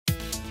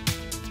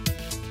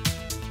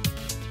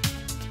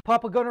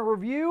Papa Gunner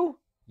review,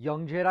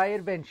 Young Jedi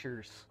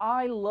Adventures.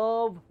 I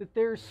love that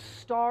there's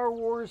Star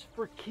Wars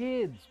for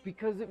kids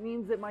because it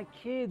means that my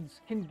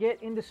kids can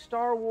get into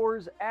Star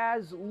Wars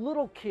as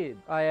little kids.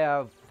 I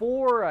have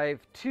 4, I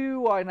have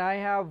 2, and I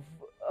have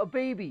a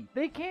baby.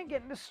 They can't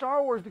get into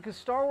Star Wars because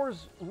Star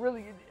Wars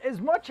really, as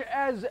much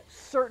as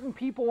certain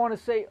people want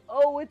to say,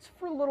 oh, it's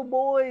for little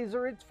boys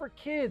or it's for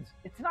kids,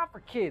 it's not for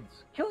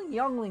kids. Killing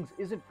younglings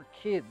isn't for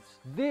kids.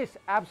 This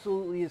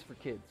absolutely is for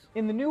kids.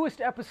 In the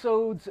newest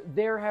episodes,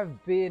 there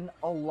have been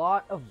a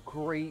lot of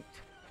great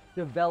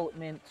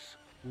developments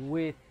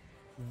with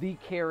the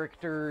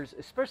characters,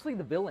 especially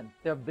the villain.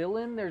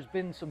 There's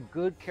been some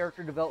good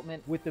character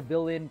development with the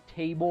villain,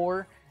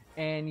 Tabor,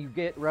 and you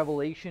get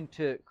revelation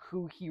to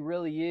who he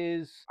really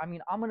is. I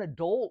mean, I'm an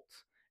adult,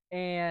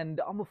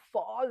 and I'm a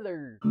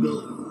father.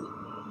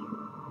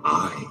 No,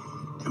 I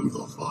am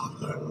your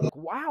father.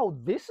 Wow,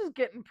 this is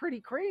getting pretty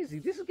crazy.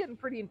 This is getting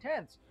pretty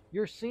intense.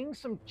 You're seeing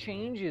some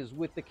changes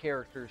with the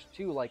characters,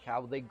 too, like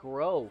how they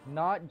grow.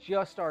 Not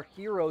just our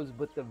heroes,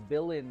 but the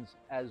villains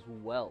as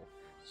well.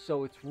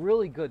 So it's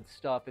really good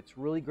stuff. It's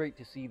really great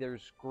to see.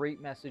 There's great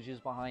messages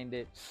behind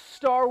it.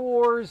 Star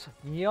Wars,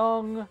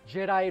 Young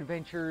Jedi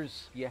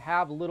Adventures. You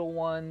have little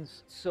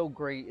ones. It's so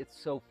great. It's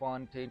so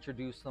fun to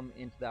introduce them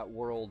into that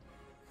world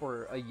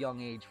for a young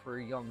age, for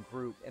a young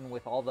group. And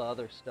with all the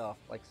other stuff,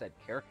 like I said,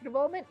 character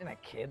development in a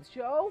kid's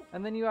show.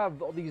 And then you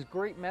have all these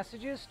great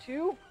messages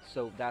too.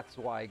 So that's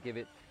why I give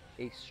it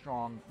a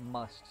strong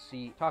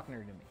must-see. Talking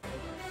to me.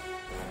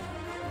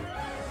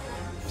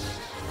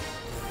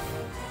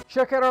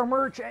 Check out our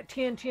merch at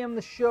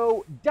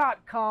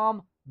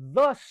TNTMTheShow.com,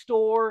 the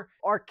store.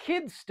 Our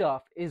kids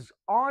stuff is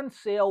on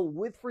sale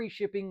with free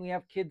shipping. We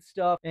have kids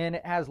stuff and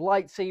it has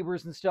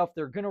lightsabers and stuff.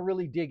 They're gonna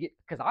really dig it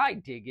because I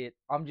dig it.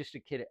 I'm just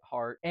a kid at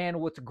heart. And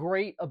what's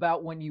great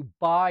about when you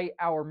buy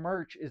our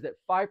merch is that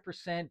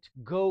 5%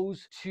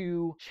 goes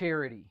to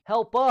charity.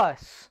 Help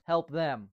us help them.